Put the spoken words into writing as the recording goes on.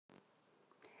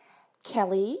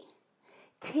Kelly,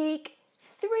 take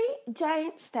 3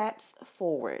 giant steps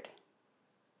forward.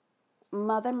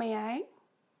 Mother, may I?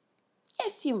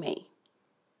 Yes, you may.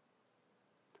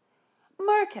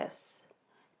 Marcus,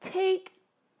 take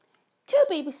 2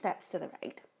 baby steps to the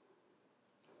right.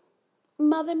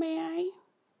 Mother, may I?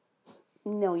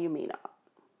 No, you may not.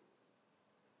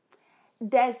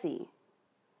 Desi,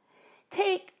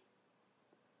 take...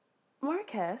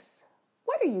 Marcus,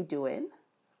 what are you doing?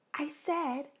 I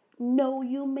said, no,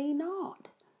 you may not.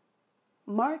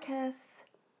 Marcus.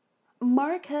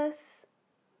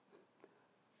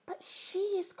 But she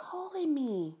is calling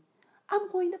me. I'm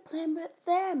going to play with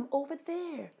them over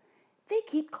there. They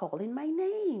keep calling my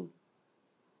name.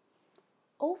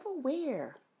 Over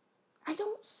where? I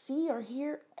don't see or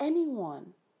hear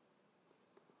anyone.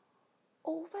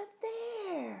 Over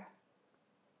there.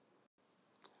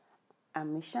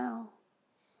 I'm Michelle.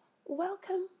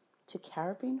 Welcome to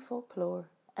Caribbean Folklore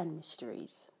and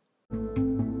Mysteries.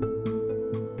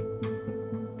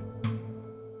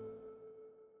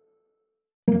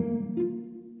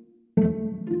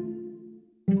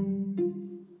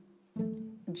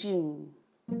 June,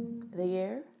 the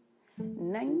year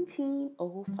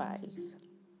 1905.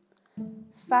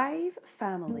 5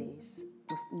 families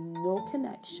with no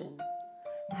connection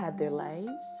had their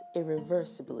lives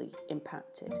irreversibly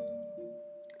impacted.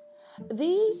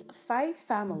 These 5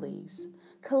 families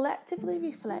collectively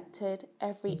reflected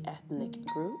every ethnic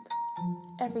group,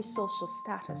 every social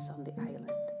status on the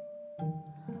island.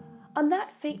 On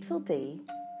that fateful day,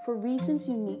 for reasons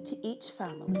unique to each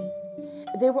family,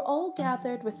 they were all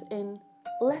gathered within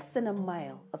less than a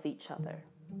mile of each other.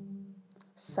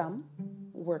 Some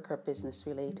work or business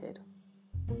related,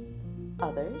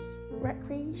 others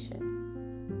recreation,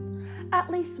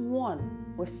 at least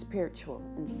one with spiritual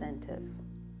incentive.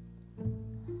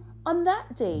 On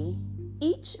that day,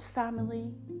 each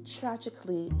family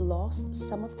tragically lost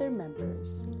some of their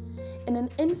members in an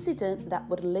incident that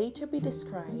would later be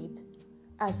described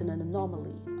as an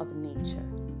anomaly of nature,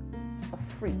 a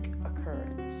freak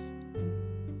occurrence.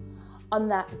 On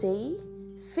that day,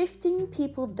 15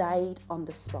 people died on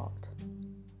the spot.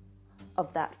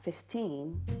 Of that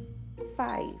 15,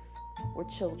 5 were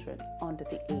children under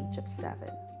the age of 7.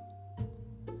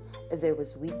 There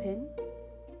was weeping,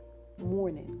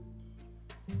 mourning,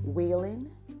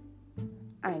 wailing,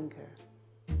 anger.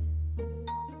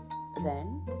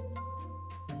 Then,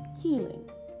 healing.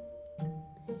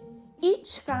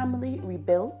 Each family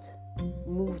rebuilt,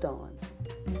 moved on,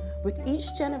 with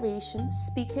each generation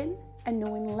speaking and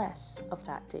knowing less of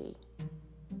that day,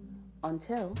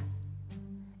 until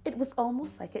it was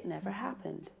almost like it never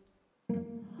happened.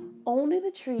 Only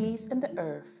the trees and the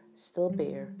earth still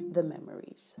bear the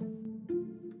memories.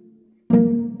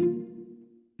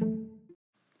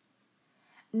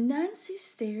 Nancy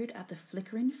stared at the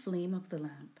flickering flame of the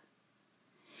lamp.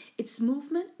 Its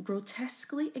movement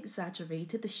grotesquely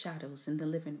exaggerated the shadows in the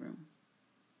living room.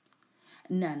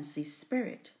 Nancy's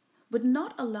spirit would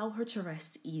not allow her to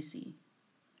rest easy.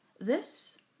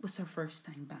 This was her first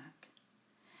time back.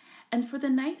 And for the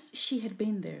nights she had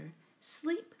been there,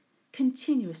 sleep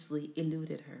continuously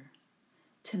eluded her.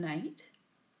 Tonight,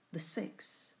 the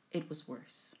 6th, it was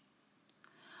worse.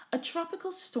 A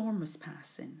tropical storm was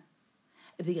passing.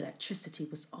 The electricity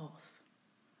was off.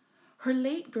 Her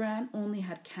late gran only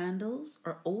had candles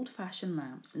or old-fashioned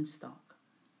lamps in stock.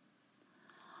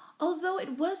 Although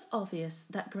it was obvious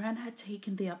that Gran had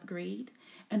taken the upgrade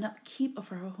and upkeep of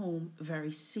her home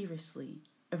very seriously,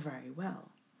 very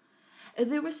well,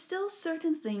 there were still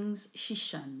certain things she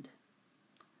shunned.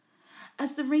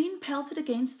 As the rain pelted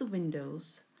against the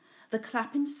windows, the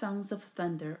clapping sounds of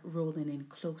thunder rolling in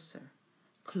closer,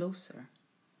 closer,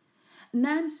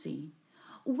 Nancy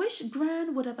wished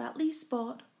Gran would have at least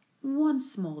bought one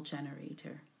small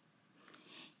generator.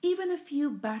 Even a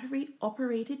few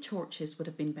battery-operated torches would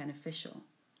have been beneficial.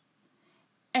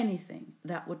 Anything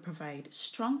that would provide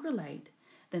stronger light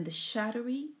than the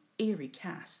shadowy, eerie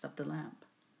cast of the lamp.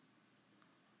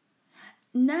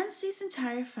 Nancy's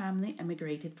entire family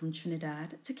emigrated from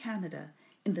Trinidad to Canada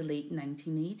in the late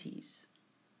 1980s.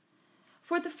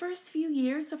 For the first few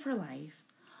years of her life,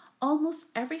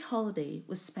 almost every holiday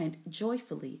was spent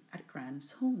joyfully at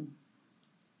Gran's home.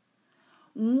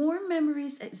 Warm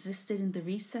memories existed in the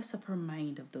recess of her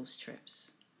mind of those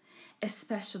trips,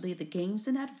 especially the games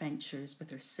and adventures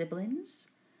with her siblings,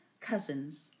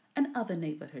 cousins, and other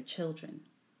neighborhood children.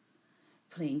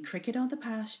 Playing cricket on the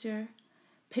pasture,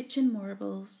 pitching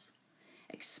marbles,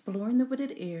 exploring the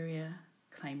wooded area,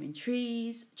 climbing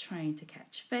trees, trying to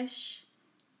catch fish.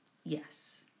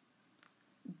 Yes,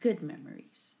 good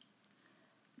memories,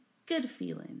 good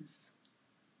feelings,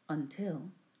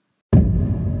 until...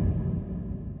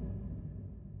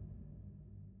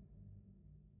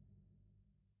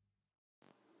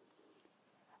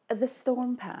 The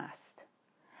storm passed.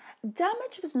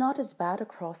 Damage was not as bad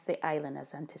across the island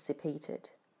as anticipated,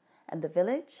 and the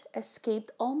village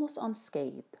escaped almost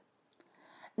unscathed.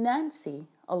 Nancy,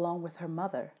 along with her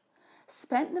mother,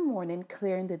 spent the morning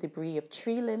clearing the debris of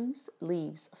tree limbs,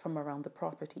 leaves from around the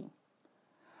property.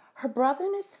 Her brother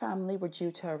and his family were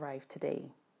due to arrive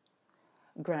today.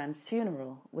 Gran's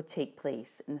funeral would take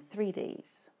place in 3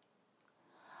 days.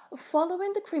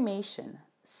 Following the cremation,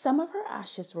 some of her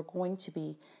ashes were going to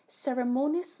be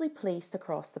ceremoniously placed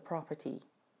across the property.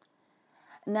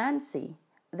 Nancy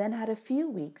then had a few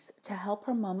weeks to help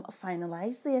her mum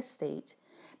finalize the estate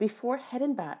before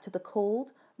heading back to the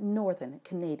cold northern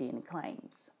Canadian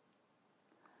climes.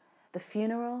 The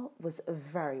funeral was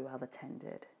very well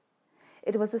attended.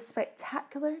 It was a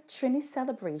spectacular Trini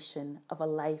celebration of a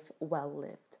life well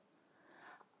lived,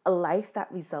 a life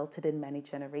that resulted in many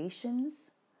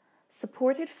generations,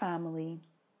 supported family,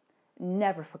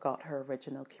 never forgot her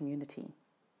original community.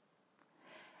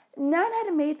 Nan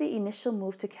had made the initial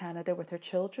move to Canada with her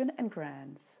children and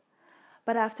grands,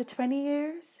 but after 20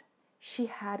 years, she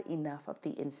had enough of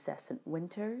the incessant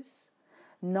winters,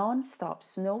 non-stop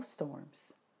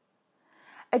snowstorms.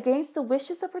 Against the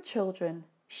wishes of her children,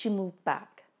 she moved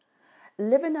back,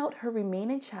 living out her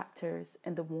remaining chapters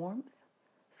in the warmth,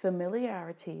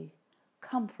 familiarity,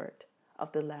 comfort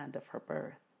of the land of her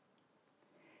birth.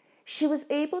 She was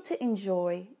able to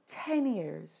enjoy 10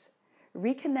 years,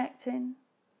 reconnecting,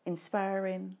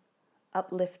 inspiring,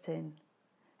 uplifting,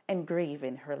 and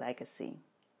grieving her legacy.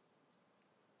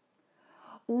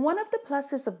 One of the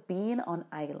pluses of being on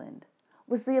island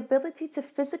was the ability to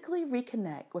physically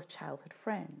reconnect with childhood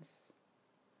friends.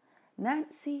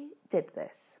 Nancy did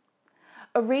this,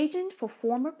 arranging for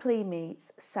former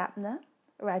playmates Sapna,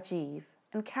 Rajiv,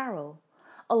 and Carol,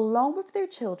 along with their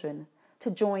children, to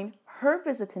join her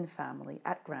visiting family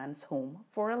at Gran's home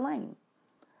for a line,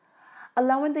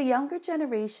 allowing the younger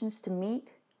generations to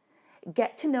meet,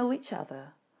 get to know each other,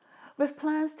 with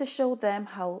plans to show them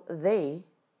how they,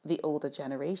 the older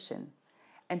generation,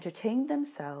 entertained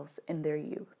themselves in their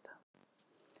youth.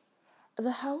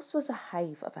 The house was a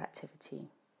hive of activity.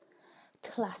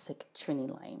 Classic Trini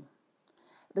line.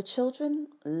 The children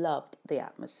loved the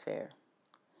atmosphere.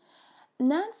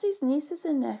 Nancy's nieces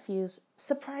and nephews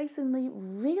surprisingly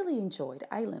really enjoyed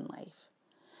island life,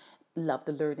 loved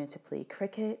learning to play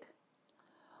cricket,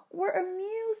 were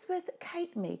amused with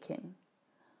kite making.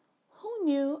 Who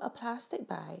knew a plastic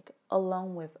bag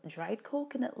along with dried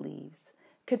coconut leaves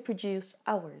could produce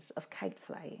hours of kite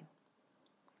flying?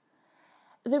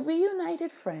 The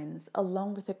reunited friends,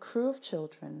 along with a crew of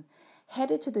children,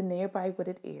 headed to the nearby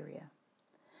wooded area.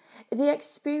 The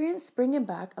experience bringing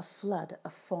back a flood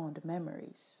of fond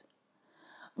memories.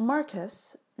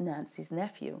 Marcus, Nancy's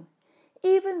nephew,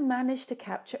 even managed to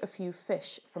capture a few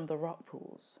fish from the rock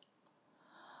pools.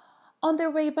 On their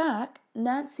way back,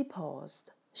 Nancy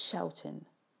paused, shouting,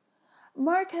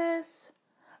 "Marcus!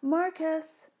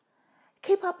 Marcus!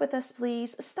 Keep up with us,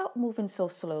 please. Stop moving so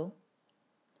slow."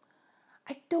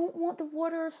 "I don't want the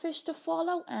water or fish to fall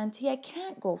out, Auntie. I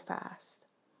can't go fast."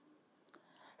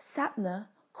 Sapna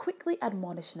quickly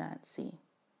admonished Nancy.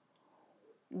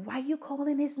 "Why are you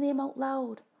calling his name out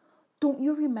loud? Don't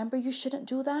you remember you shouldn't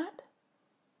do that?"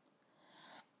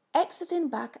 Exiting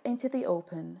back into the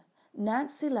open,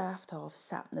 Nancy laughed off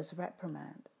Sapna's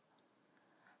reprimand.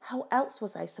 How else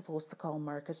was I supposed to call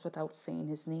Marcus without saying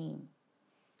his name?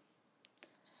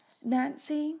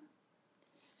 "Nancy,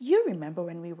 you remember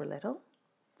when we were little?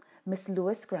 Miss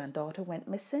Lewis' granddaughter went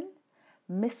missing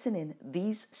in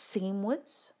these same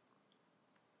woods?"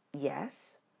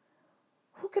 "Yes."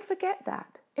 "Who could forget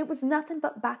that? It was nothing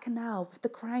but bacchanal with the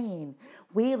crying,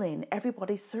 wailing,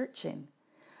 everybody searching.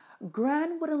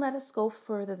 Gran wouldn't let us go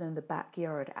further than the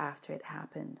backyard after it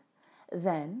happened.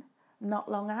 Then,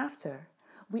 not long after,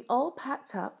 we all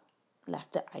packed up,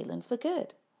 left the island for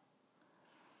good."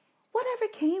 Whatever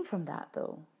came from that,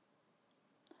 though?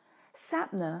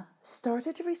 Sapna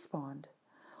started to respond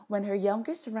when her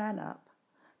youngest ran up,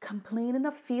 complaining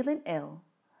of feeling ill,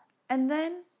 and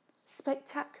then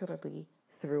spectacularly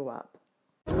threw up.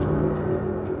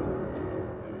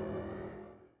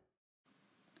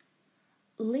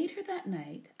 Later that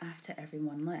night, after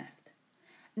everyone left,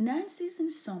 Nancy's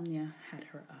insomnia had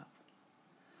her up.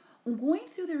 Going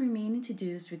through the remaining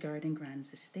to-dos regarding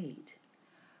Gran's estate,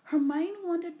 her mind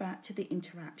wandered back to the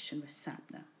interaction with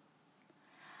Sapna.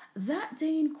 That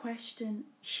day in question,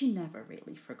 she never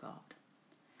really forgot.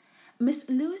 Miss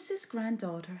Lewis's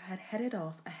granddaughter had headed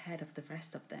off ahead of the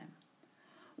rest of them.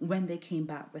 When they came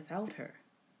back without her,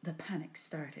 the panic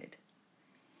started.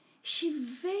 She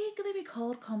vaguely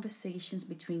recalled conversations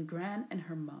between Gran and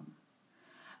her mum.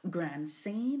 Gran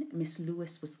saying Miss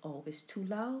Lewis was always too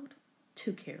loud,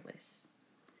 too careless.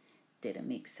 Didn't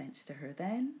make sense to her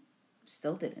then,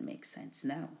 still didn't make sense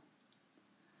now.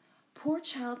 Poor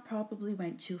child probably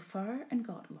went too far and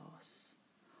got lost,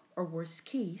 or worst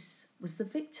case, was the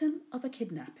victim of a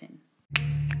kidnapping.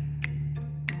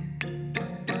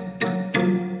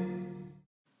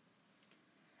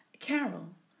 Carol,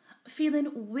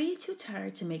 feeling way too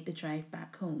tired to make the drive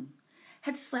back home,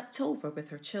 had slept over with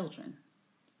her children.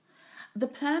 The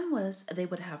plan was they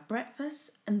would have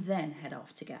breakfast and then head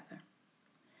off together.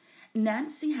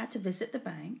 Nancy had to visit the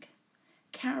bank.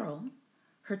 Carol,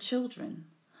 her children,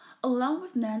 along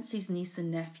with Nancy's niece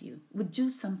and nephew, would do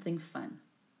something fun.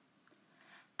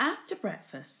 After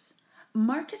breakfast,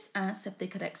 Marcus asked if they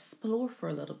could explore for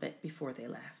a little bit before they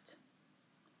left.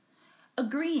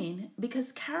 Agreeing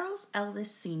because Carol's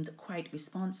eldest seemed quite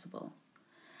responsible,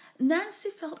 Nancy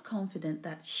felt confident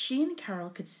that she and Carol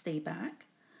could stay back,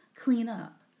 clean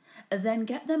up, and then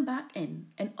get them back in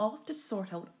and off to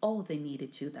sort out all they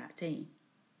needed to that day.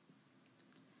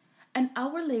 An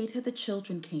hour later, the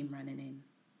children came running in.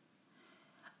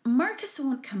 Marcus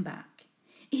won't come back.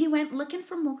 He went looking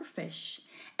for more fish,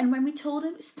 and when we told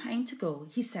him it's time to go,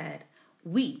 he said,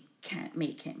 "We can't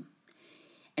make him.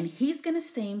 And he's going to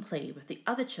stay and play with the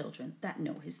other children that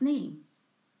know his name."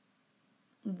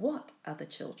 What other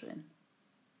children?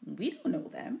 We don't know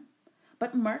them,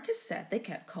 but Marcus said they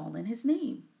kept calling his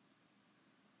name.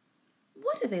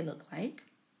 What do they look like?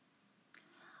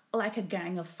 Like a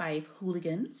gang of 5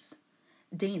 hooligans,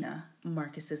 Dana,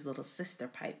 Marcus's little sister,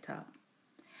 piped up.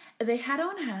 They had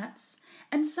on hats,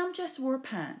 and some just wore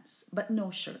pants, but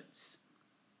no shirts.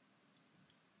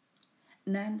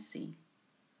 Nancy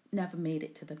never made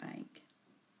it to the bank.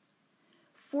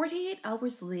 48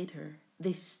 hours later,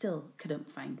 they still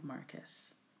couldn't find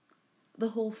Marcus. The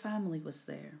whole family was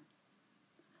there.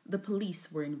 The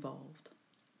police were involved.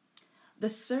 The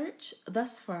search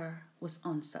thus far was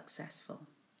unsuccessful.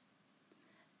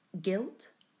 Guilt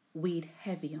weighed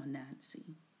heavy on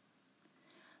Nancy.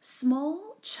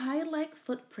 Small, childlike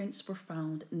footprints were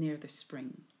found near the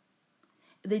spring.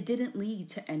 They didn't lead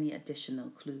to any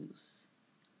additional clues.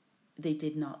 They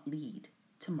did not lead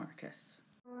to Marcus.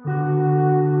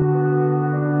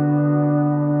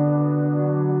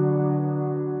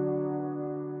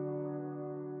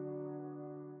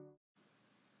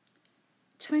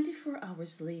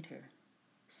 Hours later,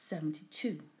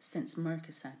 72 since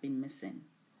Marcus had been missing,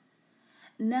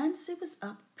 Nancy was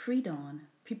up pre-dawn,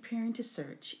 preparing to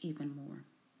search even more.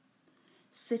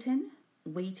 Sitting,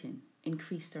 waiting,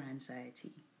 increased her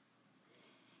anxiety.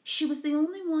 She was the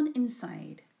only one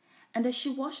inside, and as she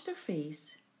washed her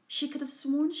face, she could have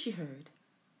sworn she heard,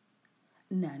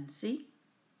 "Nancy?"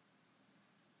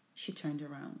 She turned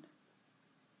around.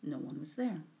 No one was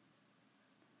there.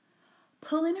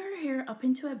 Pulling her hair up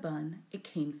into a bun, it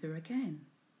came through again.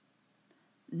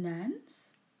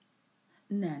 Nancy?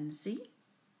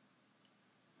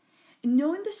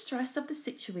 Knowing the stress of the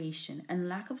situation and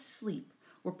lack of sleep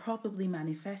were probably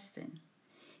manifesting,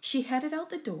 she headed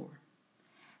out the door.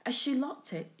 As she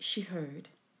locked it, she heard,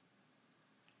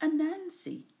 "A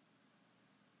Nancy."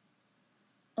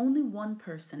 Only one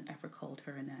person ever called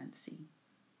her a Nancy.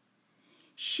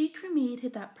 She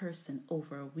cremated that person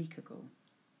over a week ago.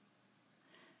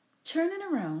 Turning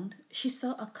around, she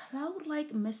saw a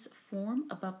cloud-like mist form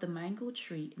above the mango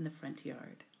tree in the front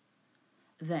yard.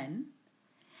 Then,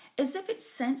 as if it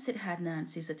sensed it had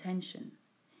Nancy's attention,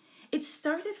 it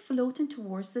started floating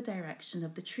towards the direction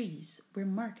of the trees where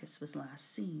Marcus was last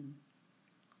seen.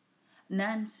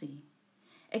 Nancy,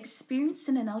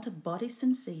 experiencing an out-of-body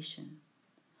sensation,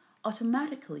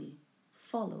 automatically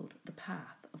followed the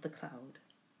path of the cloud.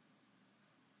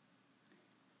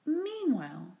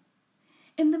 Meanwhile,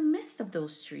 in the midst of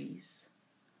those trees,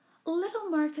 little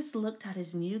Marcus looked at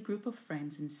his new group of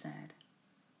friends and said,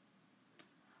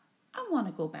 "I want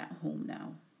to go back home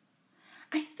now.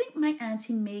 I think my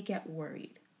auntie may get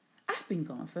worried. I've been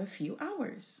gone for a few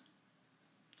hours."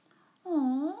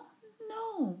 "Oh,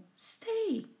 no,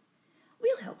 stay.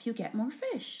 We'll help you get more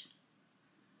fish."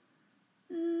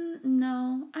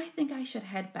 No, I think I should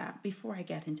head back before I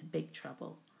get into big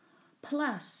trouble.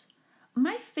 Plus,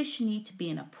 my fish need to be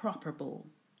in a proper bowl."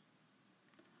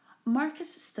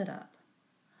 Marcus stood up.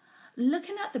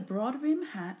 Looking at the broad-brimmed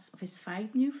hats of his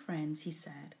 5 new friends, he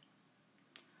said,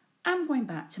 "I'm going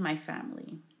back to my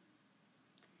family."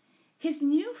 His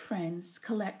new friends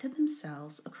collected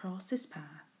themselves across his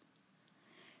path.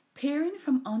 Peering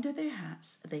from under their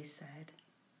hats, they said,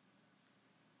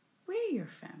 "We're your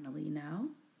family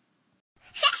now."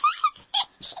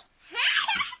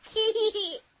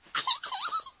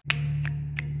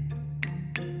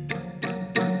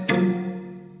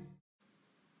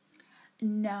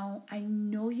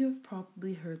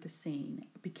 probably heard the saying,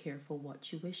 be careful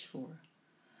what you wish for.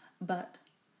 But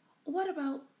what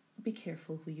about be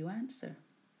careful who you answer?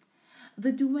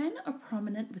 The Duwen are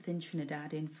prominent within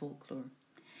Trinidadian folklore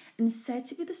and said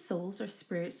to be the souls or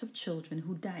spirits of children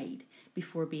who died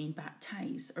before being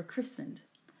baptized or christened.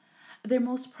 Their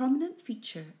most prominent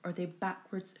feature are their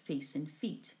backwards facing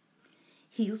feet,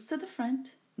 heels to the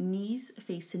front, knees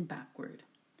facing backward.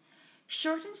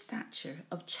 Short in stature,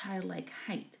 of childlike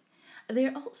height, they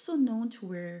are also known to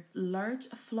wear large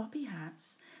floppy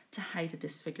hats to hide a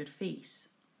disfigured face.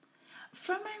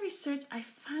 From my research, I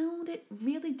found it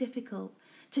really difficult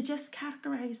to just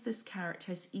categorize this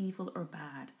character as evil or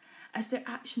bad, as their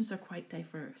actions are quite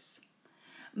diverse.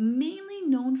 Mainly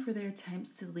known for their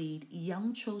attempts to lead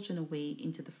young children away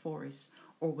into the forest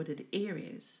or wooded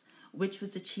areas, which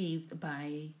was achieved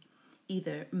by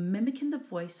either mimicking the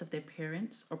voice of their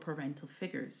parents or parental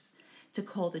figures to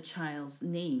call the child's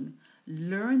name,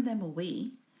 luring them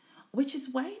away, which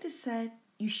is why it is said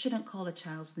you shouldn't call a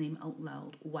child's name out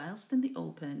loud whilst in the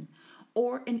open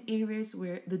or in areas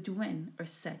where the Duwen are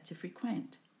said to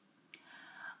frequent.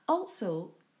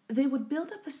 Also, they would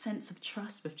build up a sense of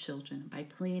trust with children by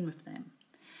playing with them,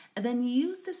 and then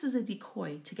use this as a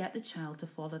decoy to get the child to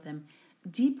follow them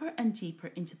deeper and deeper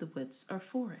into the woods or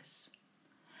forests.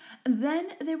 And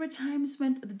then there were times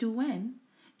when the Duwen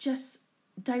just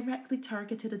directly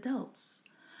targeted adults,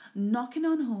 knocking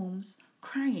on homes,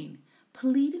 crying,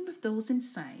 pleading with those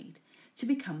inside to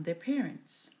become their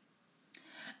parents.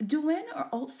 Duwen are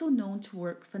also known to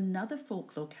work with another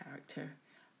folklore character,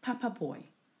 Papa Boy,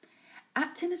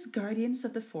 acting as guardians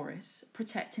of the forest,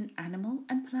 protecting animal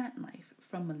and plant life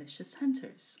from malicious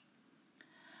hunters.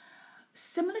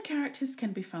 Similar characters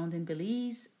can be found in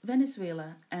Belize,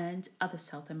 Venezuela, and other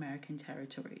South American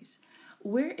territories,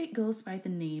 where it goes by the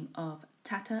name of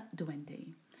Tata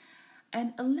Duende.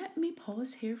 And let me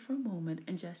pause here for a moment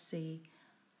and just say,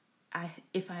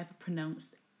 if I have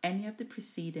pronounced any of the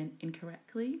preceding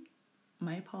incorrectly,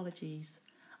 my apologies.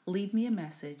 Leave me a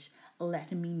message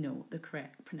letting me know the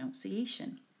correct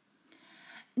pronunciation.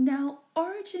 Now,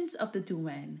 origins of the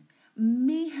Duwen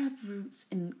may have roots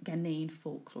in Ghanaian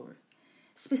folklore,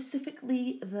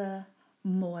 specifically the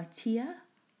Moatia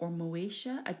or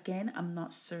Moatia, again, I'm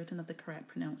not certain of the correct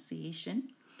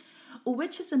pronunciation,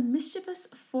 which is a mischievous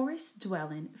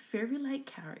forest-dwelling, fairy-like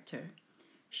character,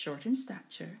 short in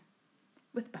stature,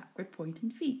 with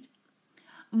backward-pointing feet.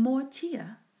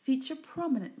 Moatia feature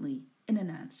prominently in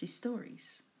Anansi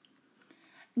stories.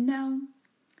 Now,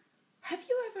 have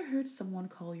you ever heard someone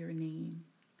call your name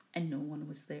and no one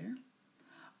was there?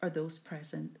 Or those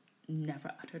present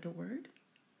never uttered a word?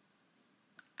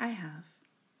 I have.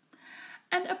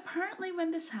 And apparently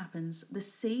when this happens, the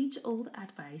sage old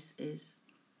advice is,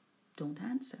 don't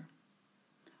answer.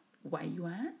 Why you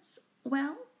ask?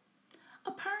 Well,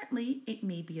 apparently it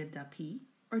may be a duppy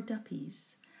or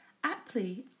duppies at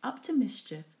play up to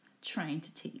mischief trying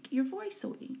to take your voice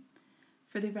away.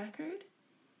 For the record,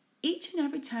 each and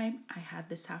every time I had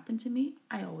this happen to me,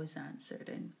 I always answered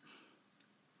and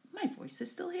my voice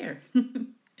is still here.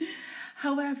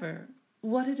 However,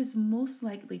 what it is most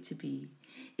likely to be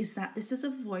is that this is a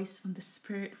voice from the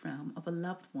spirit realm of a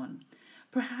loved one,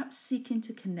 perhaps seeking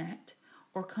to connect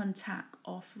or contact,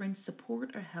 offering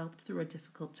support or help through a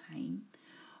difficult time,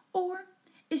 or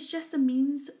it's just a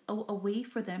means, a way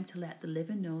for them to let the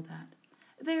living know that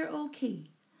they're okay,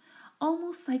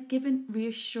 almost like giving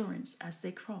reassurance as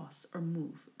they cross or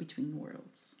move between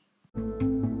worlds.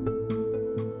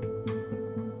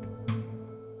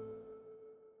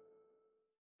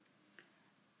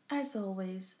 As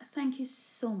always, thank you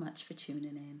so much for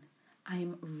tuning in. I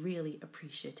am really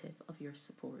appreciative of your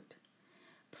support.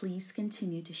 Please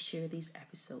continue to share these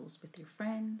episodes with your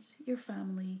friends, your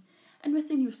family, and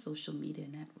within your social media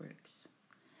networks.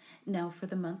 Now for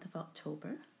the month of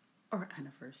October, or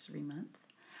anniversary month,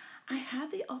 I had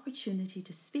the opportunity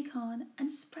to speak on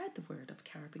and spread the word of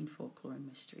Caribbean folklore and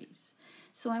mysteries.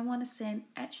 So I want to say an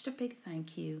extra big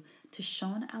thank you to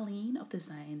Sean Aline of the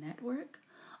Zion Network,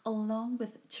 along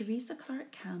with Teresa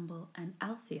Clark Campbell and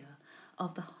Althea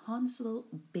of the Hounslow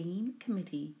Bain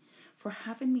Committee for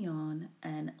having me on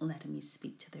and letting me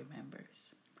speak to their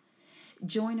members.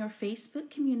 Join our Facebook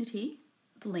community,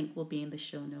 the link will be in the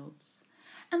show notes,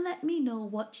 and let me know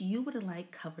what you would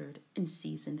like covered in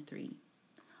Season 3.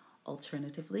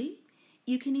 Alternatively,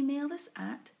 you can email us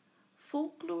at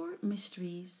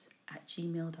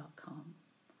folkloremysteries@gmail.com.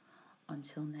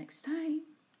 Until next time,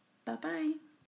 bye-bye.